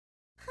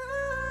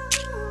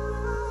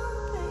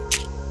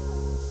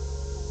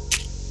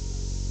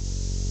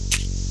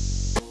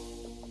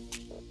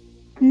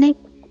name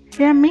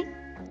Rami.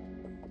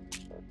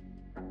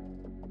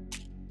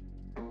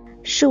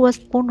 She was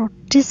born on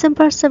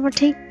December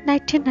 17,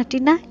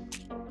 1999.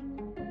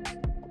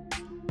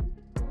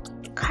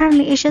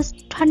 Currently ages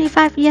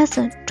 25 years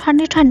in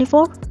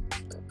 2024.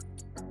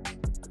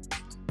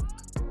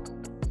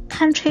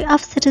 Country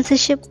of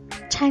citizenship,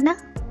 China.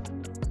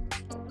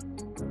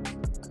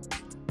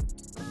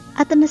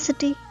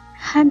 Ethnicity,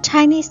 Han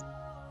Chinese.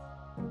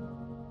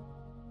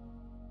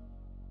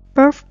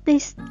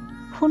 Birthplace,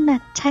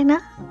 Hunan, China.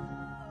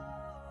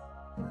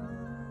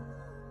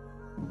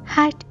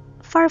 Height,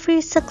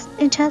 46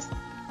 inches.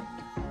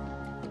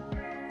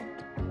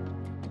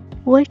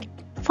 Weight,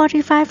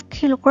 45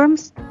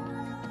 kilograms.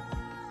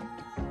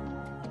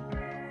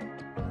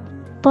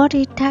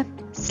 Body type,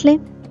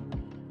 slim.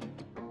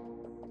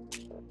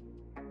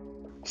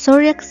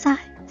 Zodiac sign,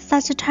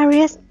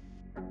 Sagittarius.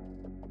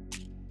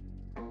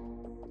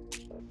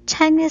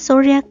 Chinese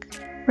zodiac,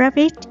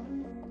 Rabbit.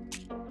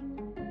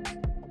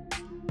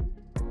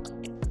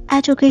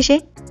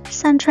 Education,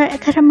 Central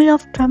Academy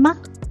of Drama.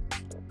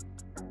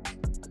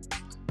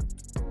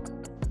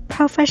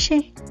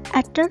 Profession,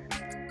 actor.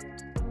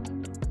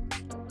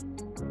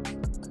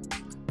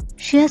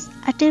 She is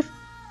active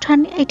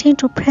 2018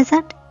 to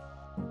present.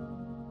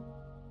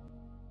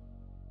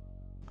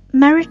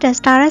 Married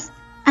status,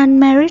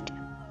 unmarried.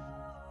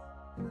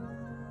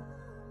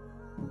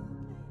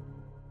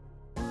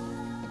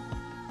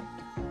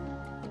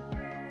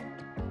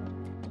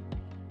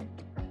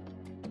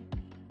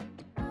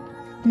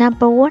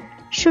 Number 1.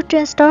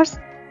 Shooting stars.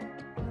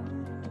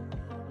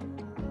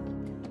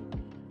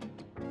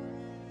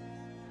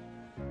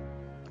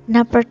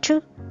 Number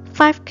 2.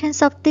 5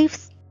 Kings of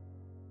Thieves.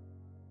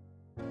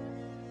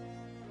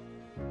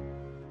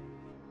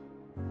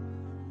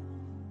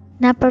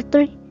 Number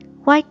 3.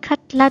 White Cat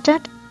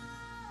Legend.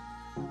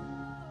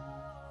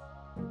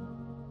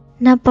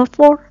 Number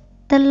 4.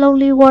 The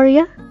Lonely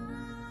Warrior.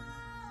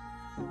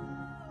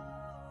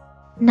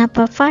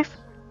 Number 5.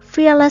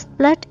 Fearless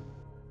Blood.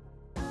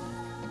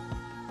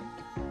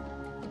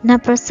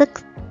 Number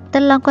 6. The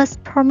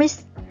Longest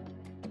Promise.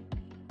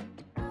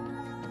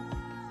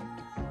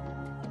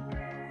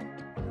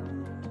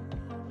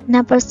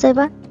 Number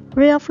 7.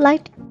 Ray of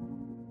Light.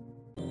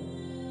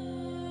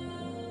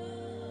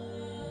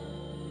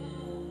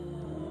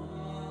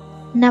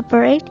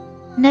 Number 8.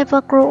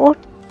 Never Grow Old.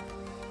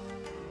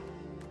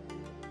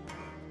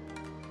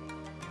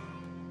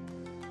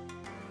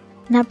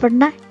 Number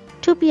 9.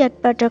 To Be a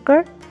Better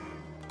Girl.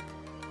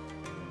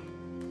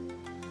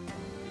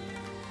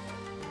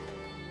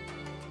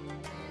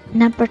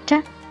 Number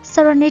 10.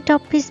 Serenade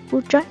of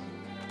Peaceful Joy.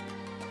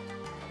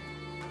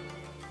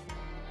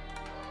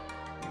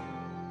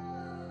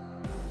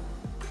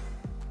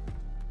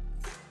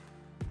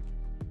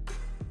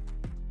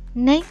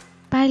 Name,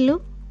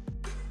 Bailu.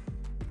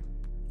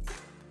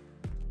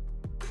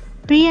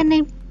 Real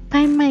name,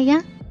 Bai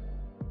Maya.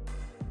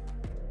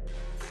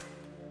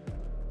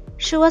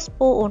 She was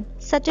born on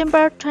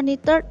September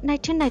 23,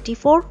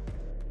 1994.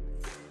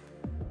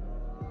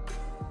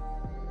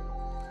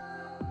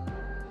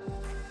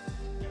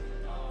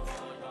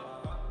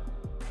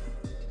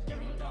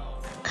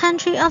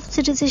 Country of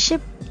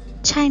citizenship,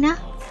 China.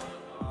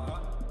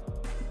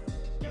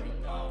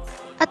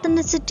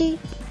 Ethnicity,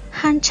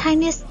 Han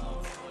Chinese.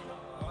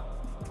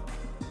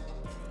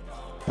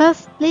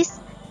 Birthplace,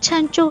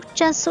 Changzhou,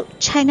 Jiangsu,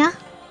 China.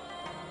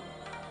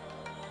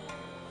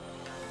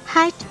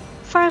 Height,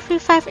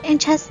 45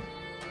 inches.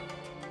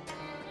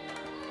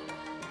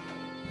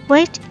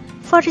 Weight,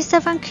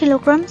 47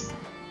 kilograms.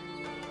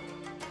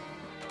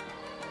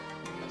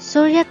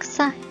 Zodiac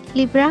sign,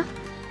 Libra.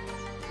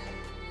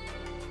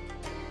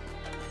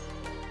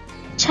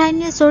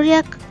 Chinese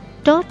zodiac,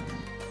 Dot.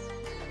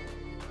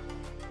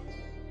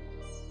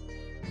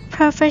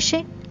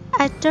 Profession,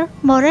 actor,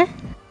 model.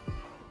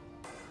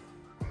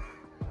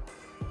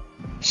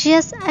 She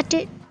has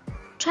acted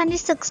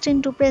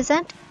 2016 to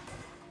present.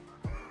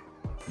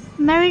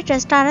 Married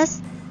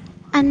status,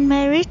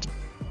 unmarried.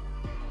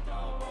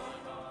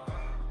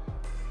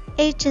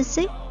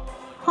 Agency,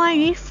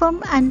 Huayu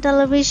Film and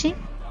Television.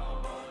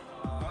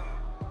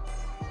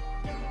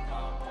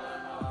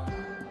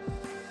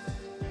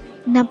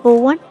 Number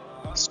 1.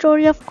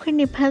 Story of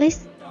Queen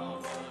Palace.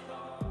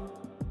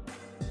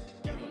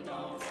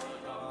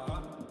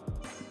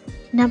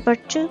 Number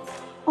 2.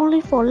 Only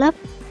for Love.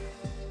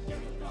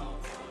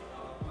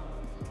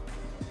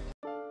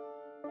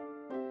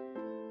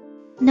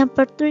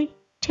 Number 3.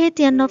 Till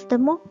the End of the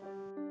Moon.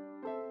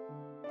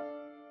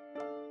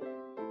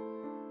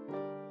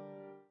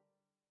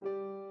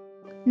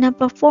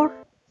 Number 4.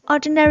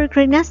 Ordinary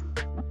Greatness.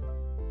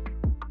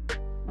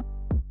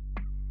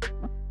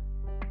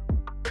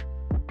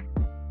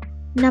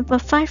 Number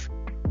 5.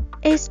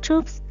 Ace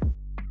Troops.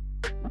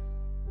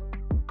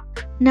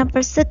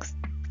 Number 6.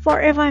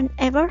 Forever and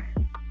Ever.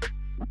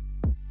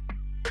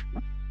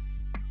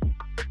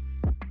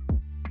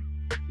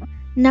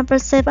 Number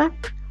 7.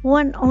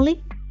 One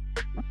Only.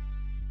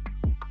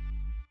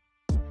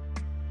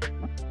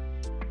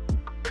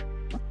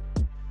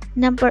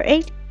 Number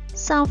 8.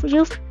 South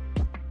Youth.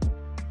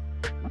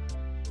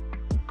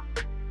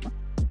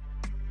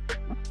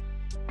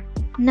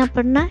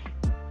 Number 9.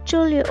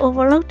 Julia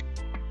Overload.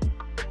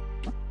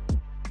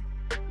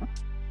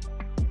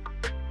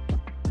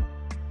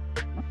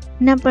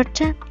 Number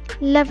 10.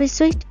 Love is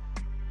Sweet.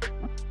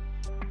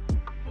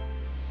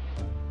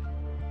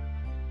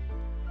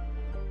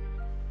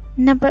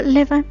 Number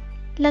 11.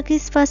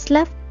 Lucky's First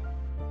Love.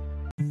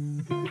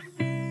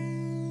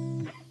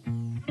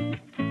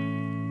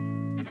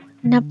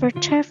 Number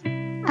 12.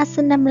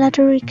 Asana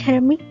Military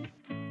Academy.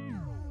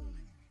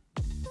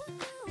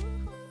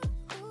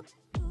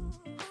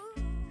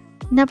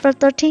 Number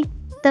 13.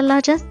 The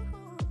Largest.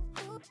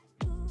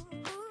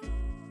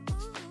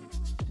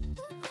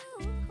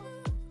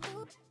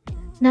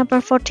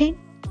 Number 14.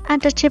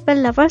 Untouchable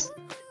Lovers.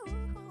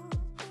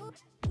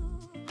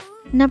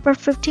 Number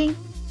 15.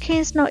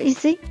 King's Not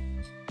Easy.